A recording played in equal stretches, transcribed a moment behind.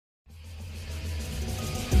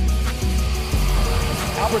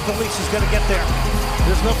Albert Delise is going to get there.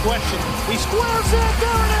 There's no question. He squares it.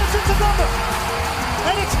 There it is. It's another.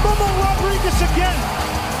 And it's Momo Rodriguez again.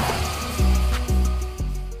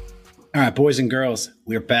 All right, boys and girls,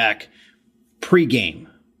 we're back. Pre-game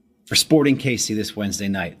for Sporting KC this Wednesday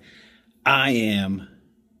night. I am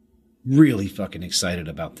really fucking excited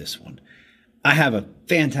about this one. I have a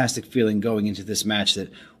fantastic feeling going into this match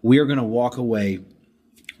that we're going to walk away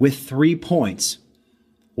with 3 points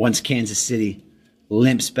once Kansas City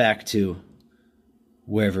limps back to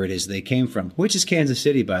wherever it is they came from, which is Kansas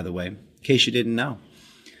City, by the way, in case you didn't know.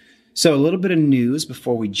 So a little bit of news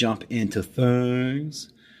before we jump into things.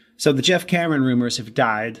 So the Jeff Cameron rumors have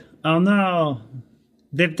died. Oh no,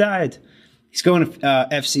 they've died. He's going to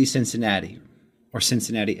FC Cincinnati or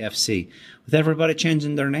Cincinnati FC. With everybody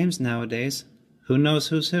changing their names nowadays, who knows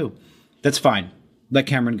who's who? That's fine. Let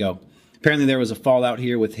Cameron go. Apparently there was a fallout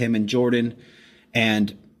here with him and Jordan,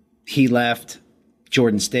 and he left.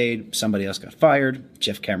 Jordan stayed. Somebody else got fired.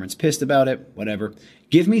 Jeff Cameron's pissed about it. Whatever.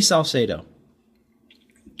 Give me Salcedo.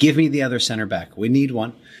 Give me the other center back. We need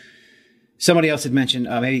one. Somebody else had mentioned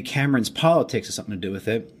maybe Cameron's politics has something to do with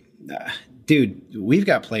it. Dude, we've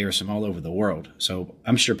got players from all over the world, so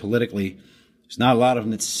I'm sure politically there's not a lot of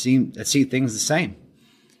them that see things the same.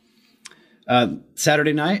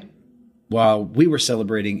 Saturday night, while we were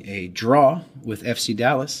celebrating a draw with FC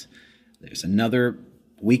Dallas, there's another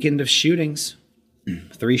weekend of shootings.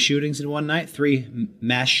 3 shootings in one night, 3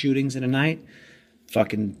 mass shootings in a night.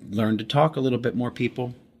 Fucking learn to talk a little bit more,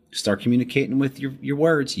 people. Start communicating with your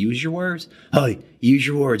words. Use your words. Hey, use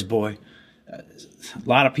your words, boy. A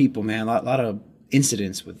lot of people, man. A lot of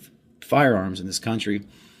incidents with firearms in this country.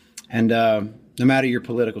 And no matter your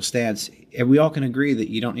political stance, we all can agree that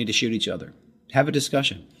you don't need to shoot each other. Have a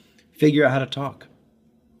discussion. Figure out how to talk.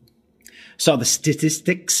 Saw the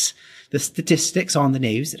statistics on the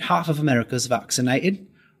news that half of America's vaccinated,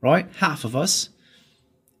 right? Half of us.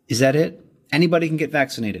 Is that it? Anybody can get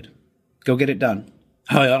vaccinated. Go get it done.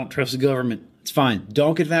 Oh, I don't trust the government. It's fine.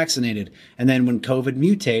 Don't get vaccinated. And then when COVID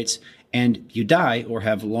mutates and you die or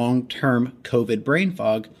have long-term COVID brain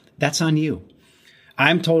fog, that's on you.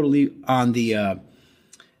 I'm totally on the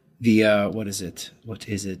the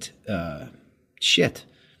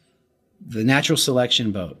natural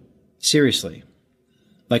selection boat. Seriously.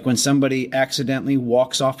 Like when somebody accidentally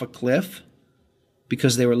walks off a cliff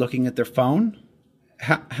because they were looking at their phone,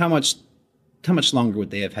 how much longer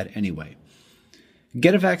would they have had anyway?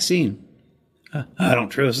 Get a vaccine. I don't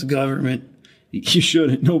trust the government. You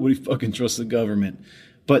shouldn't. Nobody fucking trusts the government.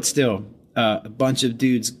 But still, a bunch of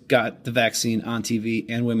dudes got the vaccine on TV,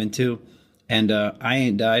 and women too. And I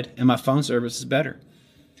ain't died, and my phone service is better.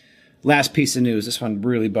 Last piece of news. This one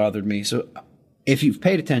really bothered me. So if you've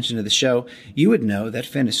paid attention to the show, you would know that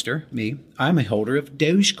Finister, me, I'm a holder of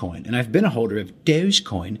Dogecoin. And I've been a holder of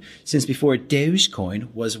Dogecoin since before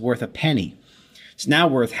Dogecoin was worth a penny. It's now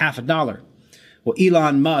worth $50. Well,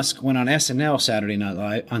 Elon Musk went on SNL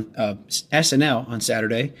on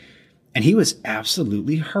Saturday, and he was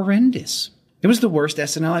absolutely horrendous. It was the worst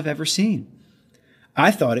SNL I've ever seen. I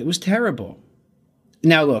thought it was terrible.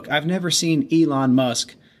 Now, look, I've never seen Elon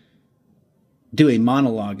Musk do a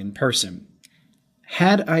monologue in person.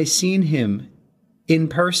 Had I seen him in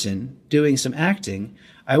person doing some acting,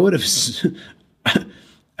 I wouldn't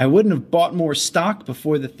have bought more stock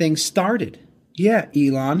before the thing started. Yeah,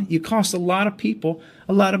 Elon, you cost a lot of people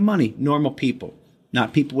a lot of money. Normal people,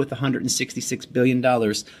 not people with $166 billion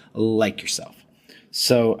like yourself.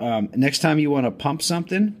 So next time you want to pump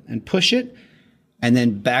something and push it and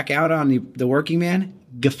then back out on the working man,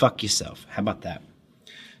 go fuck yourself. How about that?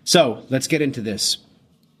 So let's get into this.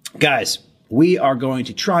 Guys, we are going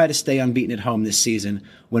to try to stay unbeaten at home this season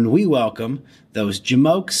when we welcome those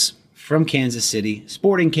Jamokes from Kansas City,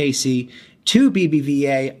 Sporting KC, to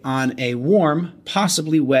BBVA on a warm,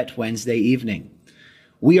 possibly wet Wednesday evening.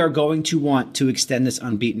 We are going to want to extend this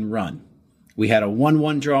unbeaten run. We had a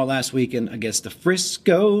 1-1 draw last weekend against the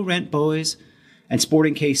Frisco Rent Boys, and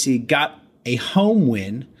Sporting KC got a home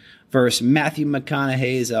win versus Matthew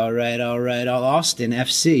McConaughey's Austin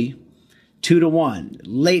FC, 2-1.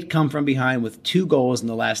 Late come from behind with 2 goals in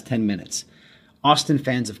the last 10 minutes. Austin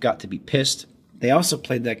fans have got to be pissed. They also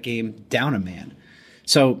played that game down a man.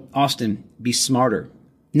 So, Austin, be smarter.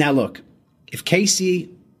 Now, look, if KC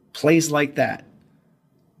plays like that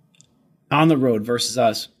on the road versus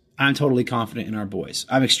us, I'm totally confident in our boys.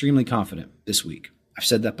 I'm extremely confident this week. I've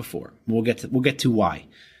said that before. We'll get to why.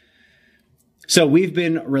 So we've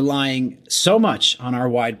been relying so much on our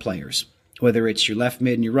wide players, whether it's your left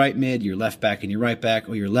mid and your right mid, your left back and your right back,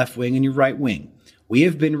 or your left wing and your right wing. we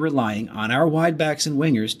have been relying on our wide backs and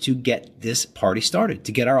wingers to get this party started,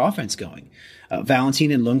 to get our offense going.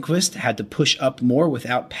 Valentin and Lundqvist had to push up more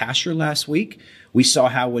without Pasher last week. We saw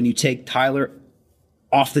how when you take Tyler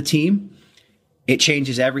off the team, it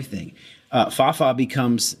changes everything. Fafa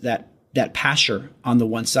becomes that Pasher on the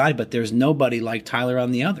one side, but there's nobody like Tyler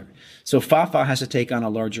on the other. So Fafa has to take on a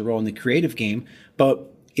larger role in the creative game. But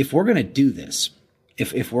if we're going to do this,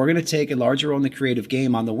 if we're going to take a larger role in the creative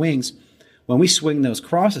game on the wings, when we swing those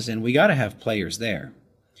crosses in, we got to have players there,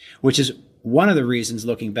 which is one of the reasons,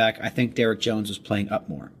 looking back, I think Derek Jones was playing up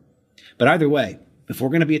more. But either way, if we're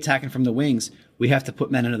going to be attacking from the wings, we have to put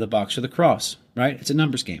men into the box for the cross, right? It's a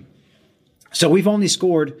numbers game. So we've only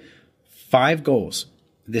scored 5 goals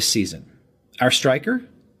this season. Our striker,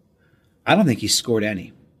 I don't think he's scored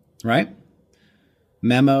any, right?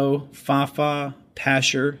 Memo, Fafa,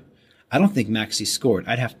 Pasher, I don't think Maxi scored.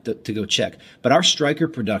 I'd have to go check. But our striker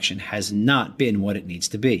production has not been what it needs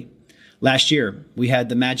to be. Last year, we had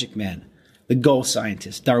the magic man, the goal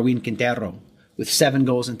scientist, Darwin Quintero, with 7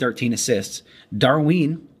 goals and 13 assists.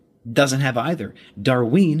 Darwin doesn't have either.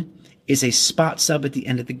 Darwin is a spot sub at the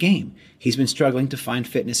end of the game. He's been struggling to find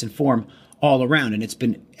fitness and form all around, and it's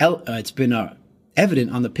been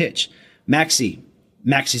evident on the pitch.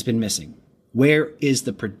 Maxi's been missing. Where is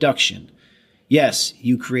the production? Yes,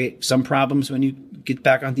 you create some problems when you get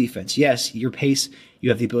back on defense. Yes, your pace, you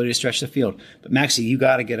have the ability to stretch the field. But Maxi, you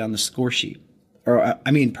got to get on the score sheet. Or,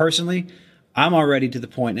 I mean, personally, I'm already to the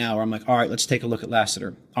point now where I'm like, all right, let's take a look at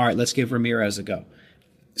Lassiter. All right, let's give Ramirez a go.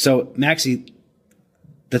 So, Maxi,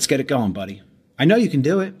 let's get it going, buddy. I know you can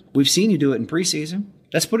do it. We've seen you do it in preseason.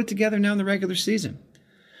 Let's put it together now in the regular season.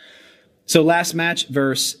 So, last match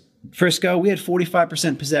versus Frisco, we had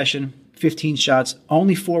 45% possession, 15 shots,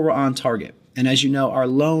 only 4 were on target. And as you know, our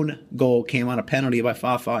lone goal came on a penalty by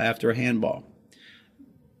Fafa after a handball.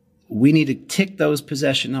 We need to tick those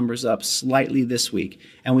possession numbers up slightly this week,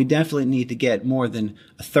 and we definitely need to get more than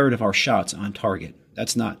a third of our shots on target.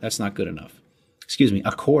 That's not good enough. Excuse me,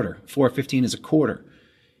 a quarter. 4-15 is a quarter.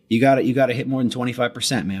 You got to hit more than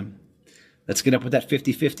 25%, man. Let's get up with that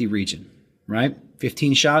 50-50 region, right?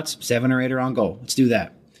 15 shots, 7 or 8 are on goal. Let's do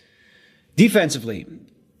that. Defensively,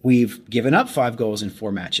 we've given up 5 goals in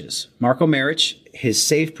 4 matches. Marko Maric, his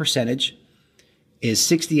save percentage is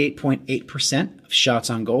 68.8% of shots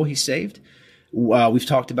on goal he saved. We've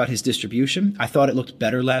talked about his distribution. I thought it looked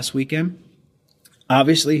better last weekend.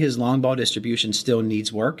 Obviously, his long ball distribution still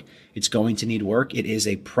needs work. It's going to need work. It is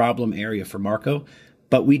a problem area for Marko.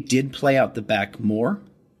 But we did play out the back more.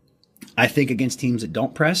 I think against teams that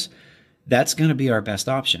don't press, that's going to be our best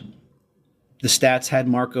option. The stats had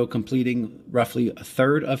Marko completing roughly a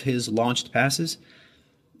third of his launched passes.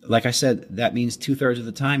 Like I said, that means 2/3 of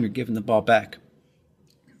the time you're giving the ball back.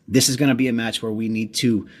 This is going to be a match where we need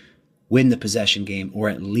to win the possession game or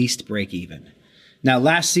at least break even. Now,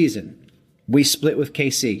 last season, we split with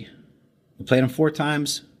KC. We played them 4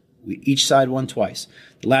 times. Each side won twice.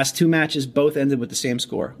 The last 2 matches both ended with the same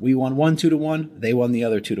score. We won one 2-1. They won the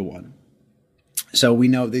other 2-1. So we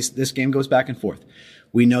know this game goes back and forth.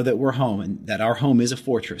 We know that we're home and that our home is a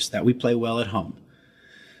fortress, that we play well at home.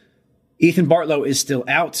 Ethan Bartlow is still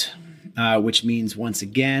out, which means once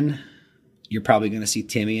again, you're probably going to see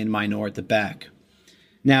Timmy and Minor at the back.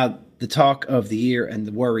 Now, the talk of the year and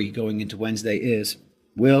the worry going into Wednesday is,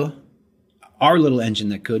 will our little engine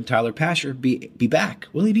that could, Tyler Pasher, be back?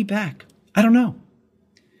 Will he be back? I don't know.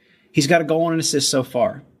 He's got a goal and an assist so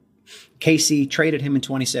far. KC traded him in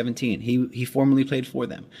 2017. He formerly played for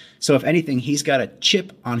them. So if anything, he's got a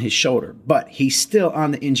chip on his shoulder, but he's still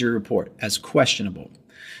on the injury report as questionable.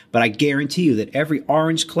 But I guarantee you that every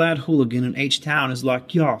orange-clad hooligan in H-Town is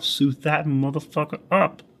like, yo, suit that motherfucker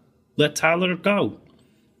up. Let Tyler go.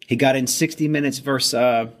 He got in 60 minutes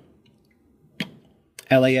versus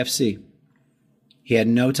LAFC. He had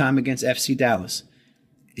no time against FC Dallas.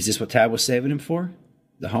 Is this what Tab was saving him for?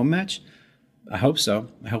 The home match? I hope so.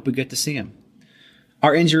 I hope we get to see him.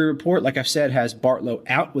 Our injury report, like I've said, has Bartlow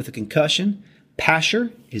out with a concussion.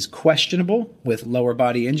 Pasher is questionable with lower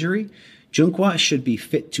body injury. Junkwa should be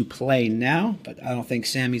fit to play now, but I don't think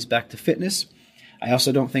Sammy's back to fitness. I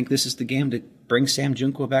also don't think this is the game to bring Sam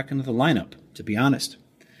Junkwa back into the lineup, to be honest.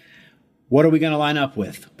 What are we going to line up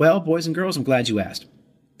with? Well, boys and girls, I'm glad you asked.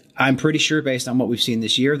 I'm pretty sure, based on what we've seen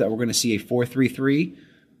this year, that we're going to see a 4-3-3,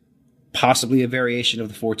 possibly a variation of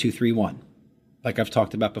the 4-2-3-1, like I've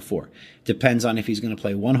talked about before. Depends on if he's going to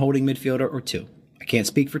play 1 holding midfielder or 2. I can't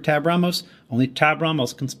speak for Tab Ramos. Only Tab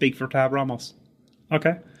Ramos can speak for Tab Ramos.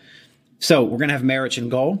 Okay. So we're going to have Maric in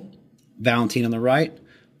goal, Valentin on the right,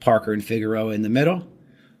 Parker and Figueroa in the middle,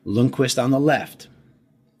 Lundqvist on the left.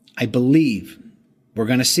 I believe we're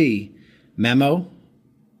going to see Memo,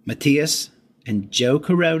 Matias and Joe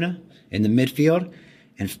Corona in the midfield.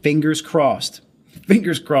 And fingers crossed,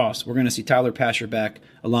 we're going to see Tyler Pasher back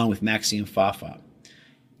along with Maxime Fafa.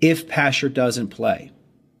 If Pasher doesn't play,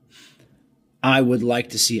 I would like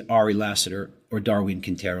to see Ari Lassiter or Darwin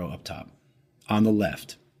Quintero up top on the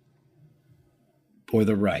left or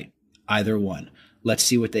the right, either one. Let's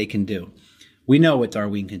see what they can do. We know what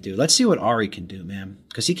Darwin can do. Let's see what Ari can do, man,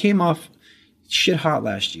 because he came off shit hot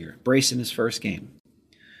last year, bracing his first game.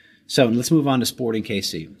 So let's move on to Sporting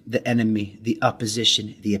KC, the enemy, the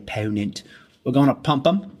opposition, the opponent. We're going to pump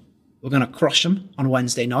them. We're going to crush them on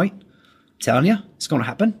Wednesday night. I'm telling you, it's going to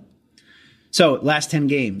happen. So last 10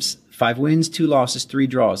 games, 5 wins, 2 losses, 3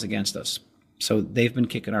 draws against us. So they've been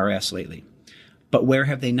kicking our ass lately. But where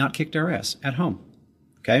have they not kicked our ass? At home.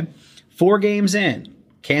 Okay? 4 games in,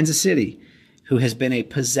 Kansas City, who has been a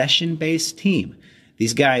possession-based team.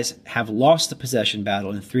 These guys have lost the possession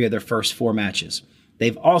battle in 3 of their first 4 matches.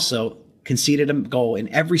 They've also conceded a goal in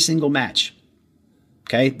every single match.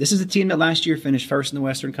 Okay? This is a team that last year finished first in the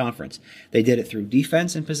Western Conference. They did it through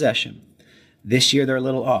defense and possession. This year, they're a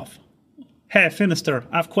little off. Hey, Finister,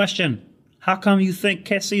 I have a question. How come you think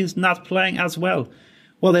KC is not playing as well?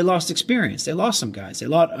 Well, they lost experience. They lost some guys. They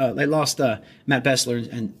lost Matt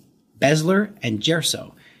Besler and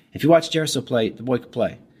Gerso. If you watch Gerso play, the boy could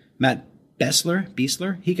play. Matt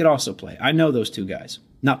Besler, he could also play. I know those 2 guys.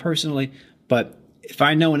 Not personally, but if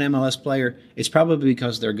I know an MLS player, it's probably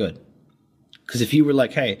because they're good. Because if you were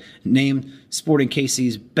like, hey, name Sporting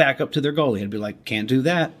KC's back up to their goalie, I'd be like, can't do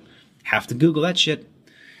that. Have to Google that shit.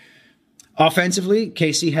 Offensively,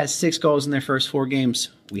 KC has 6 goals in their first 4 games.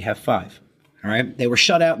 We have 5. All right. They were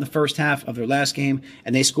shut out in the first half of their last game,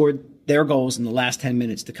 and they scored their goals in the last 10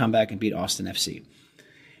 minutes to come back and beat Austin FC.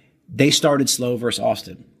 They started slow versus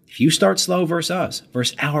Austin. If you start slow versus us,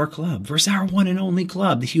 versus our club, versus our one and only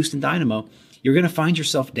club, the Houston Dynamo, you're going to find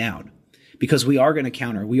yourself down because we are going to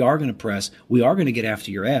counter. We are going to press. We are going to get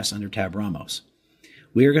after your ass under Tab Ramos.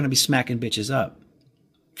 We are going to be smacking bitches up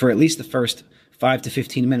for at least the first 5 to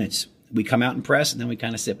 15 minutes. We come out and press, and then we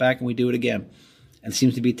kind of sit back and we do it again. And it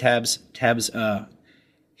seems to be Tab's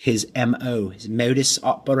his MO, his modus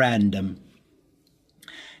operandum.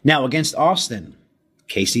 Now, against Austin,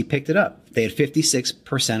 KC picked it up. They had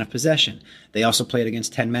 56% of possession. They also played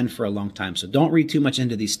against 10 men for a long time, so don't read too much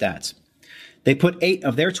into these stats. They put 8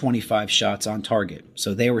 of their 25 shots on target,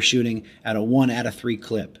 so they were shooting at a 1 out of 3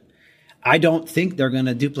 clip. I don't think they're going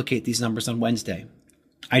to duplicate these numbers on Wednesday.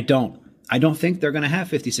 I don't think they're going to have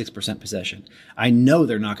 56% possession. I know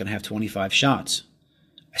they're not going to have 25 shots.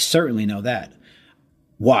 I certainly know that.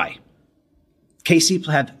 Why?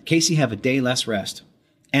 KC have a day less rest,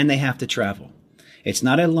 and they have to travel. It's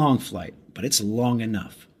not a long flight, but it's long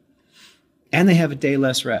enough. And they have a day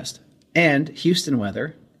less rest. And Houston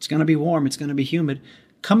weather, it's going to be warm, it's going to be humid.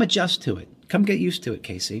 Come adjust to it. Come get used to it,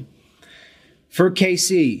 KC. For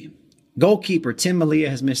KC, goalkeeper Tim Malia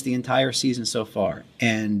has missed the entire season so far.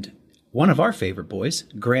 And one of our favorite boys,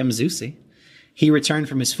 Graham Zusi, he returned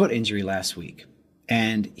from his foot injury last week.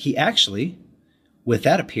 And he actually, with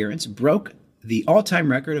that appearance, broke the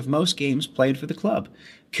all-time record of most games played for the club.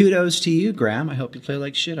 Kudos to you, Graham. I hope you play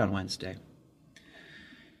like shit on Wednesday.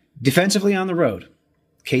 Defensively on the road,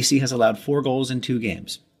 KC has allowed 4 goals in 2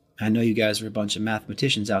 games. I know you guys are a bunch of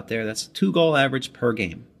mathematicians out there. That's a 2-goal average per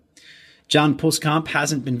game. John Pulskamp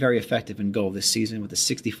hasn't been very effective in goal this season with a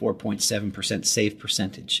 64.7% save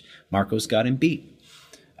percentage. Marcos got him beat.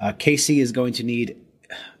 KC is going to need...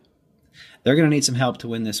 They're going to need some help to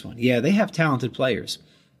win this one. Yeah, they have talented players,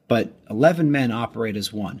 but 11 men operate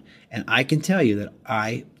as one. And I can tell you that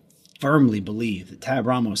I firmly believe that Tab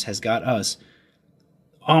Ramos has got us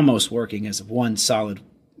almost working as one solid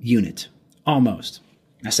unit. Almost.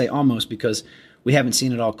 I say almost because we haven't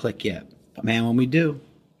seen it all click yet. But man, when we do,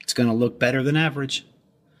 it's going to look better than average.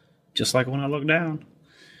 Just like when I look down.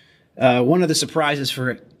 One of the surprises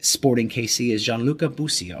for Sporting KC is Gianluca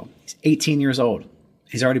Busio. He's 18 years old.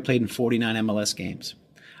 He's already played in 49 MLS games.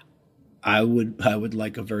 I would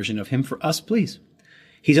like a version of him for us, please.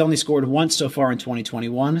 He's only scored once so far in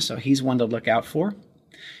 2021, so he's one to look out for.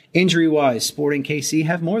 Injury-wise, Sporting KC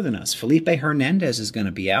have more than us. Felipe Hernandez is going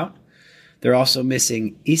to be out. They're also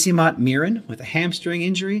missing Isimat Miran with a hamstring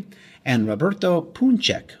injury and Roberto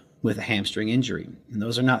Punchek with a hamstring injury. And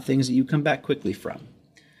those are not things that you come back quickly from.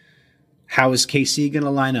 How is KC going to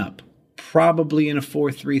line up? Probably in a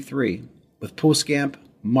 4-3-3 with Pulskamp,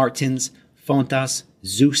 Martins, Fontas,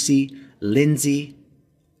 Zusi, Lindsay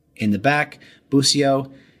in the back,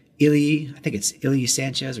 Busio, Ili, I think it's Ili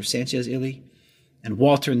Sanchez or Sanchez Ili, and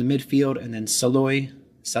Walter in the midfield, and then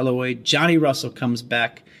Saloy, Johnny Russell comes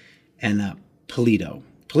back, and Polito.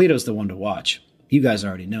 Polito's the one to watch. You guys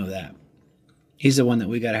already know that. He's the one that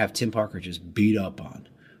we got to have Tim Parker just beat up on.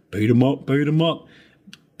 Beat him up, beat him up.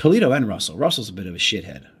 Polito and Russell. Russell's a bit of a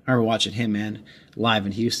shithead. I remember watching him, man, live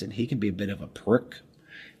in Houston. He can be a bit of a prick.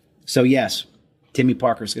 So, yes, Timmy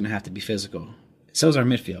Parker's going to have to be physical. So is our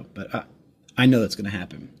midfield, but I know that's going to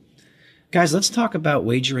happen. Guys, let's talk about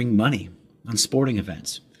wagering money on sporting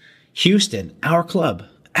events. Houston, our club,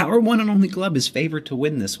 our one and only club, is favored to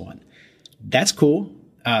win this one. That's cool.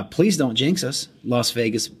 Please don't jinx us, Las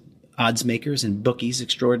Vegas odds makers and bookies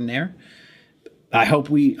extraordinaire. I hope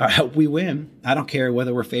we win. I don't care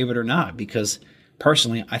whether we're favored or not, because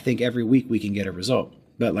personally, I think every week we can get a result.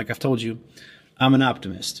 But like I've told you, I'm an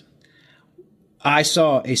optimist. I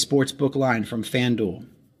saw a sports book line from FanDuel.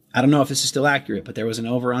 I don't know if this is still accurate, but there was an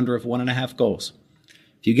over-under of 1.5 goals.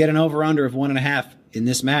 If you get an over-under of 1.5 in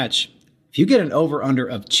this match, if you get an over-under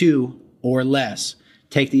of 2 or less,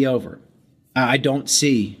 take the over. I don't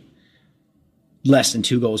see less than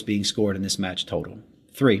 2 goals being scored in this match total.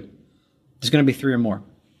 3. There's going to be 3 or more.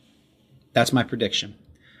 That's my prediction.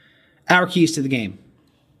 Our keys to the game.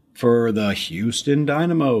 For the Houston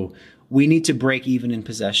Dynamo, we need to break even in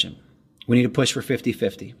possession. We need to push for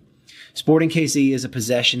 50-50. Sporting KC is a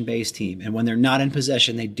possession-based team, and when they're not in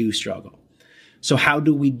possession, they do struggle. So how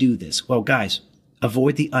do we do this? Well, guys,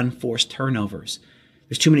 avoid the unforced turnovers.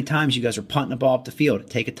 There's too many times you guys are punting the ball up the field.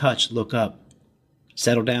 Take a touch, look up,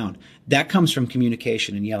 settle down. That comes from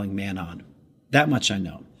communication and yelling man on. That much I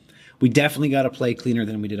know. We definitely got to play cleaner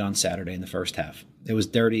than we did on Saturday in the first half. It was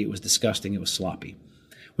dirty, it was disgusting, it was sloppy.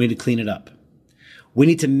 We need to clean it up. We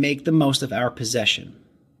need to make the most of our possession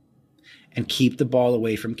and keep the ball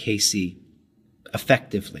away from KC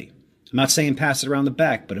effectively. I'm not saying pass it around the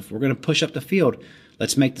back, but if we're going to push up the field,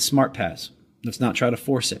 let's make the smart pass. Let's not try to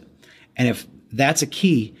force it. And if that's a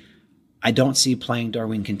key, I don't see playing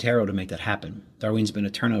Darwin Quintero to make that happen. Darwin's been a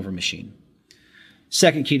turnover machine.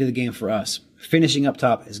 Second key to the game for us, finishing up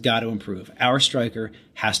top has got to improve. Our striker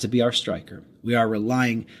has to be our striker. We are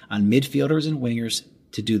relying on midfielders and wingers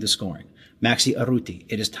to do the scoring. Maxi Arruti,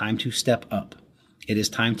 it is time to step up. It is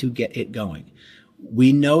time to get it going.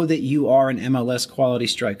 We know that you are an MLS quality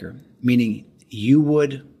striker, meaning you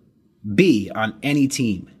would be on any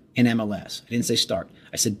team in MLS. I didn't say start.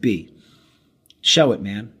 I said be. Show it,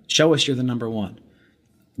 man. Show us you're the number one.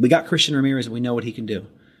 We got Christian Ramirez, and we know what he can do.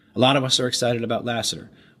 A lot of us are excited about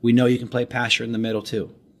Lassiter. We know you can play Pasher in the middle,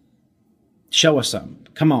 too. Show us something.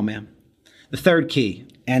 Come on, man. The third key,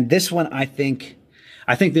 and this one I think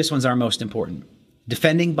this one's our most important.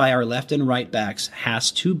 Defending by our left and right backs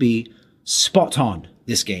has to be spot on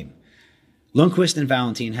this game. Lundqvist and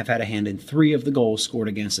Valentin have had a hand in 3 of the goals scored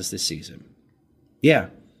against us this season. Yeah,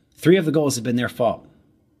 3 of the goals have been their fault.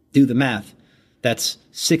 Do the math. That's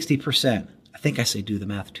 60%. I think I say do the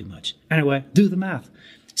math too much. Anyway, do the math.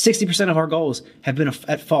 60% of our goals have been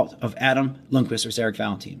at fault of Adam Lundqvist or Zarek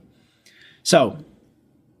Valentin. So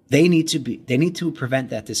they need to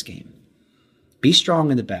prevent that this game. Be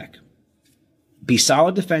strong in the back. Be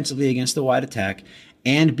solid defensively against the wide attack,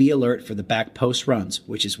 and be alert for the back post runs,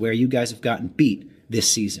 which is where you guys have gotten beat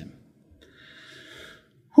this season.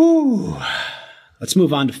 Whew. Let's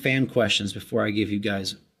move on to fan questions before I give you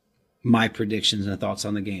guys my predictions and thoughts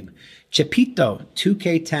on the game. Chepito,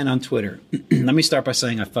 2K10 on Twitter. Let me start by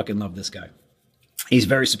saying I fucking love this guy. He's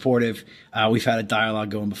very supportive. We've had a dialogue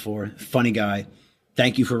going before. Funny guy.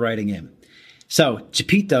 Thank you for writing in. So,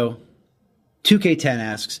 Chepito, 2K10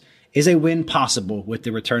 asks, is a win possible with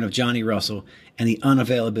the return of Johnny Russell and the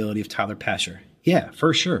unavailability of Tyler Pasher? Yeah,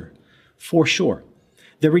 for sure. For sure.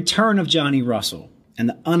 The return of Johnny Russell and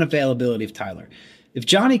the unavailability of Tyler. If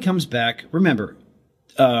Johnny comes back, remember,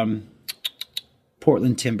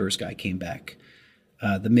 Portland Timbers guy came back,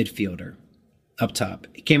 the midfielder up top.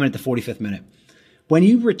 He came in at the 45th minute. When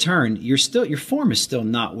you return, your form is still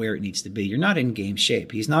not where it needs to be. You're not in game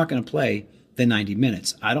shape. He's not going to play the 90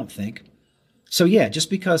 minutes, I don't think. So yeah, just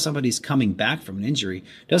because somebody's coming back from an injury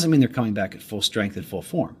doesn't mean they're coming back at full strength and full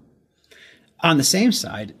form. On the same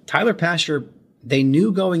side, Tyler Pasher, they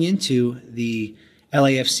knew going into the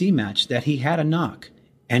LAFC match that he had a knock,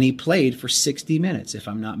 and he played for 60 minutes, if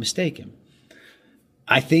I'm not mistaken.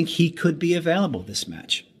 I think he could be available this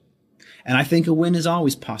match. And I think a win is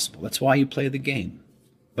always possible. That's why you play the game.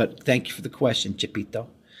 But thank you for the question, Chipito.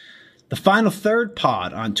 The final third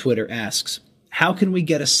pod on Twitter asks, how can we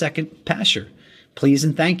get a second Pasher? Please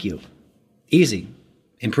and thank you. Easy.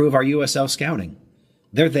 Improve our USL scouting.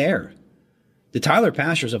 They're there. The Tyler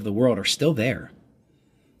Pashers of the world are still there.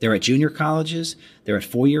 They're at junior colleges. They're at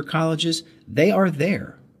 4-year colleges. They are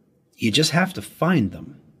there. You just have to find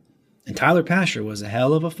them. And Tyler Pasher was a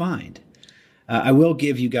hell of a find. I will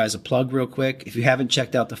give you guys a plug real quick. If you haven't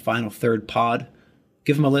checked out the final third pod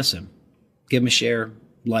Give him a listen. Give him a share,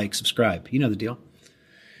 like, subscribe. You know the deal.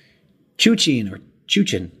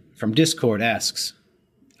 Chuchin from Discord asks,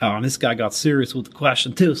 oh, and this guy got serious with the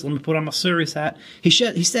question too, so let me put on my serious hat. He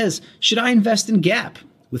says, should I invest in Gap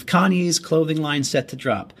with Kanye's clothing line set to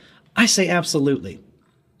drop? I say absolutely.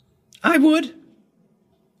 I would.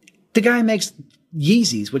 The guy makes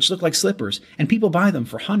Yeezys, which look like slippers, and people buy them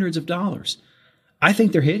for hundreds of dollars. I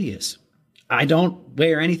think they're hideous. I don't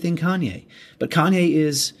wear anything Kanye, but Kanye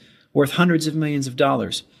is worth hundreds of millions of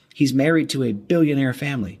dollars. He's married to a billionaire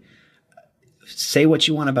family. Say what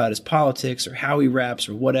you want about his politics or how he raps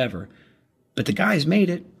or whatever, but the guy's made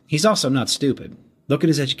it. He's also not stupid. Look at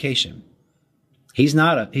his education. He's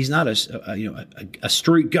not a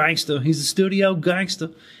street gangster. He's a studio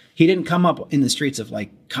gangster. He didn't come up in the streets of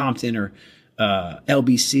like Compton or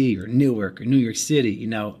LBC or Newark or New York City.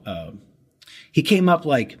 He came up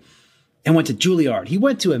and went to Juilliard. He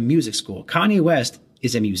went to a music school. Kanye West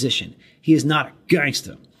is a musician. He is not a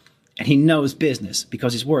gangster. And he knows business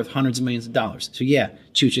because he's worth hundreds of millions of dollars. So yeah,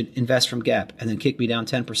 Chuchin, invest from Gap and then kick me down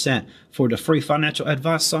 10% for the free financial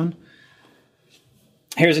advice, son.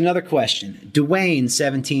 Here's another question.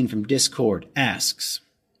 Dwayne17 from Discord asks,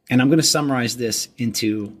 and I'm going to summarize this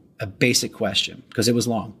into a basic question because it was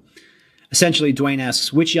long. Essentially, Dwayne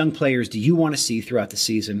asks, which young players do you want to see throughout the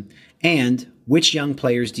season? And which young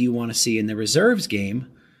players do you want to see in the reserves game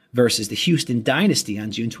versus the Houston Dynasty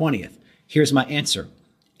on June 20th? Here's my answer.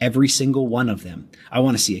 Every single one of them. I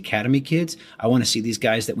want to see academy kids. I want to see these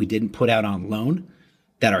guys that we didn't put out on loan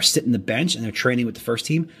that are sitting the bench and they're training with the first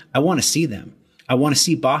team. I want to see them. I want to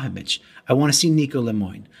see Bahamic. I want to see Nico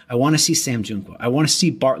Lemoyne. I want to see Sam Junqua. I want to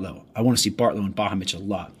see Bartlow. I want to see Bartlow and Bahamic a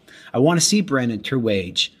lot. I want to see Brandon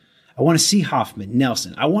Terwage. I want to see Hoffman,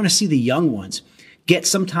 Nelson. I want to see the young ones get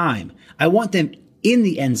some time. I want them in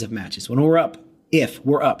the ends of matches when we're up. If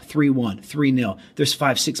we're up 3-1, 3-0, there's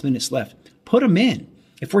 5-6 minutes left. Put them in.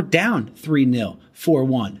 If we're down 3-0,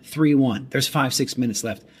 4-1, 3-1, there's 5-6 minutes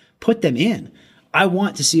left. Put them in. I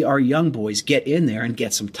want to see our young boys get in there and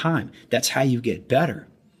get some time. That's how you get better.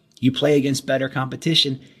 You play against better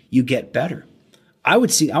competition, you get better. I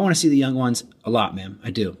want to see the young ones a lot, man.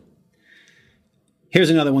 I do.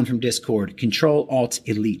 Here's another one from Discord. Control Alt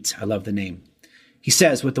Elite. I love the name. He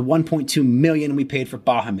says, with the $1.2 million we paid for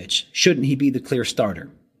Bahamic, shouldn't he be the clear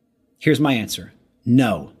starter? Here's my answer.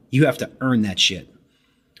 No, you have to earn that shit.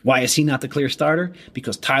 Why is he not the clear starter?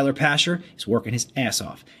 Because Tyler Pasher is working his ass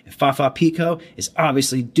off. And Fafa Pico is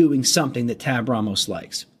obviously doing something that Tab Ramos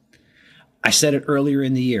likes. I said it earlier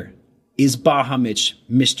in the year. Is Bahamic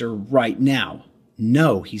Mr. Right now?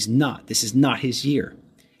 No, he's not. This is not his year.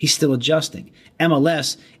 He's still adjusting.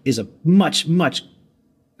 MLS is a much, much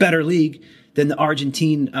better league than the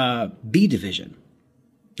Argentine B division.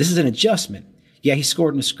 This is an adjustment. Yeah, he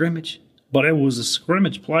scored in a scrimmage, but it was a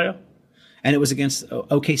scrimmage player. And it was against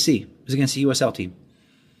OKC. It was against the USL team.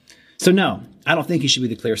 So no, I don't think he should be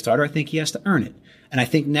the clear starter. I think he has to earn it. And I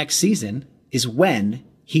think next season is when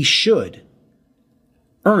he should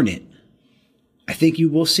earn it. I think you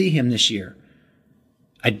will see him this year.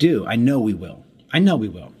 I do. I know we will.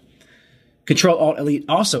 Control Alt Elite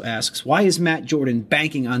also asks, why is Matt Jordan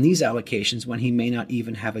banking on these allocations when he may not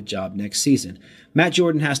even have a job next season? Matt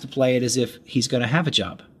Jordan has to play it as if he's going to have a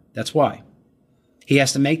job. That's why. He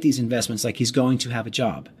has to make these investments like he's going to have a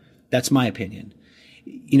job. That's my opinion.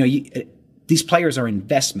 These players are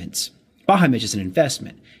investments. Bahamic is an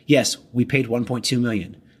investment. Yes, we paid $1.2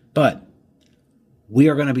 million, but we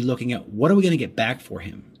are going to be looking at what are we going to get back for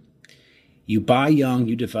him. You buy young,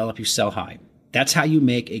 you develop, you sell high. That's how you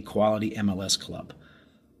make a quality MLS club.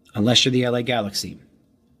 Unless you're the LA Galaxy,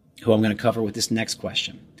 who I'm going to cover with this next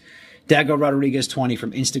question. Dago Rodriguez 20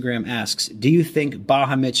 from Instagram asks, do you think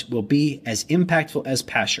Bahamic will be as impactful as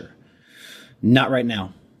Pasher? Not right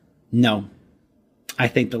now. No. I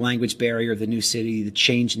think the language barrier, the new city, the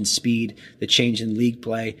change in speed, the change in league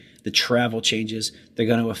play, the travel changes, they're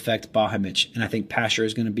going to affect Bahamic. And I think Pasher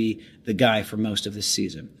is going to be the guy for most of this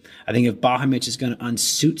season. I think if Bahamic is going to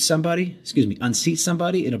unseat somebody,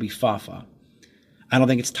 it'll be Fafa. I don't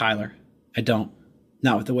think it's Tyler. I don't.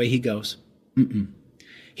 Not with the way he goes.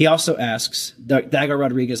 He also asks, Dago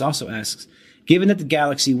Rodriguez also asks, given that the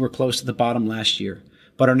Galaxy were close to the bottom last year,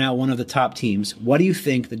 but are now one of the top teams, what do you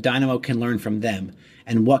think the Dynamo can learn from them?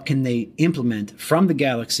 And what can they implement from the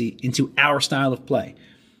Galaxy into our style of play?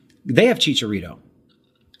 They have Chicharito.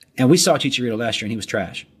 And we saw Chicharito last year and he was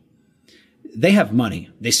trash. They have money.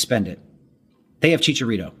 They spend it. They have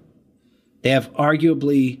Chicharito. They have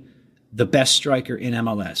arguably the best striker in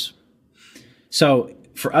MLS. So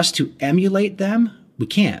for us to emulate them, we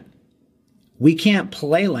can't. We can't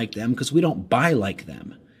play like them because we don't buy like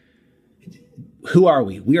them. who are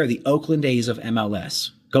we? We are the Oakland A's of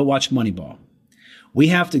MLS. Go watch Moneyball. We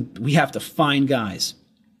have to find guys.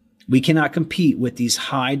 We cannot compete with these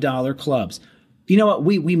high dollar clubs. You know what?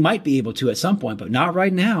 We might be able to at some point, but not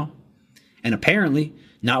right now. And apparently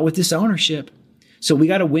not with this ownership. So we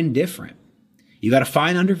got to win different. You got to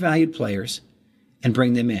find undervalued players and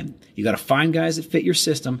bring them in. You got to find guys that fit your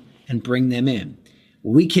system and bring them in.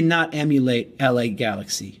 We cannot emulate LA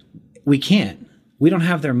Galaxy. We can't. We don't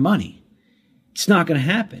have their money. It's not going to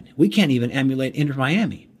happen. We can't even emulate Inter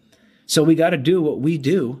Miami. So we got to do what we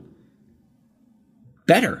do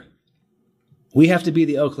better. We have to be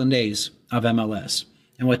the Oakland A's of MLS.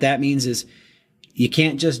 And what that means is you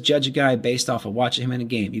can't just judge a guy based off of watching him in a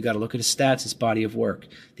game. You got to look at his stats, his body of work,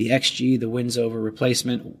 the XG, the wins over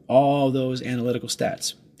replacement, all those analytical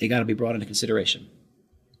stats. They got to be brought into consideration.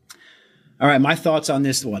 All right, my thoughts on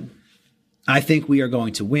this one. I think we are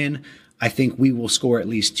going to win. I think we will score at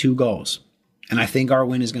least 2 goals. And I think our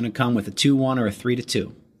win is going to come with a 2-1 or a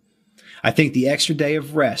 3-2. I think the extra day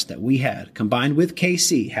of rest that we had, combined with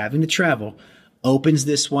KC having to travel, opens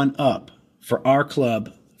this one up for our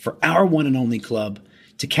club, for our one and only club,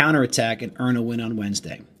 to counterattack and earn a win on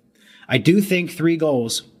Wednesday. I do think 3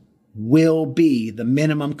 goals will be the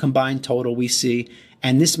minimum combined total we see,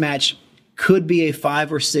 and this match could be a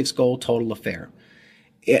 5 or 6 goal total affair.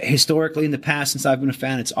 Historically, in the past, since I've been a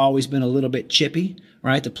fan, it's always been a little bit chippy,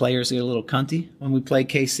 right? The players get a little cunty when we play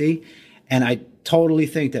KC, and I totally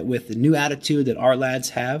think that with the new attitude that our lads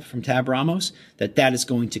have from Tab Ramos, that is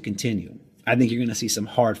going to continue. I think you're going to see some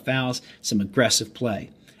hard fouls, some aggressive play,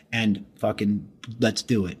 and fucking let's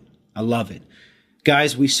do it. I love it.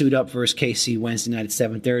 Guys, we suit up versus KC Wednesday night at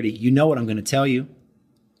 7:30. You know what I'm going to tell you.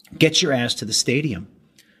 Get your ass to the stadium.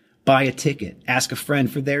 Buy a ticket. Ask a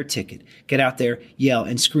friend for their ticket. Get out there, yell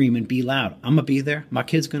and scream and be loud. I'm going to be there. My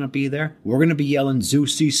kid's going to be there. We're going to be yelling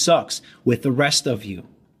Zeusy sucks with the rest of you.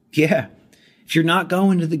 Yeah. If you're not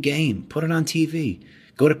going to the game, put it on TV.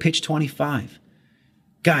 Go to Pitch 25.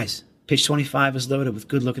 Guys, Pitch 25 is loaded with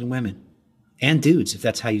good-looking women. And dudes, if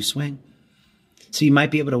that's how you swing. So you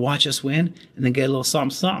might be able to watch us win and then get a little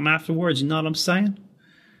something afterwards. You know what I'm saying?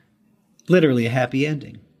 Literally a happy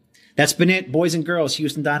ending. That's been it, boys and girls.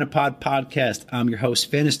 Houston Dynapod Podcast. I'm your host,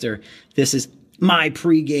 Finister. This is my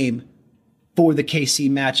pregame for the KC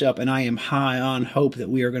matchup, and I am high on hope that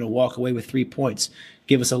we are going to walk away with 3 points.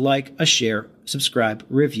 Give us a like, a share, subscribe,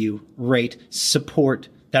 review, rate, support.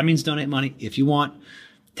 That means donate money if you want.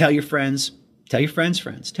 Tell your friends. Tell your friends'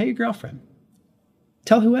 friends. Tell your girlfriend.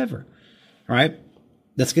 Tell whoever. All right?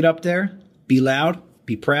 Let's get up there. Be loud.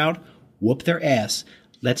 Be proud. Whoop their ass.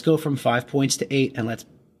 Let's go from 5 points to 8, and let's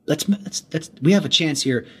we have a chance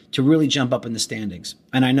here to really jump up in the standings.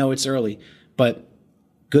 And I know it's early, but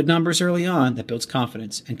good numbers early on, that builds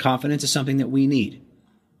confidence. And confidence is something that we need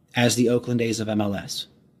as the Oakland A's of MLS.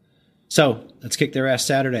 So let's kick their ass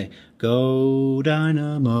Saturday. Go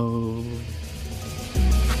Dynamo.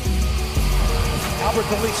 Albert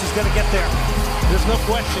Delise is going to get there. There's no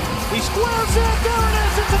question. He squares it. There it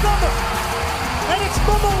is. It's a number. And it's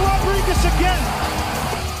Momo Rodriguez again.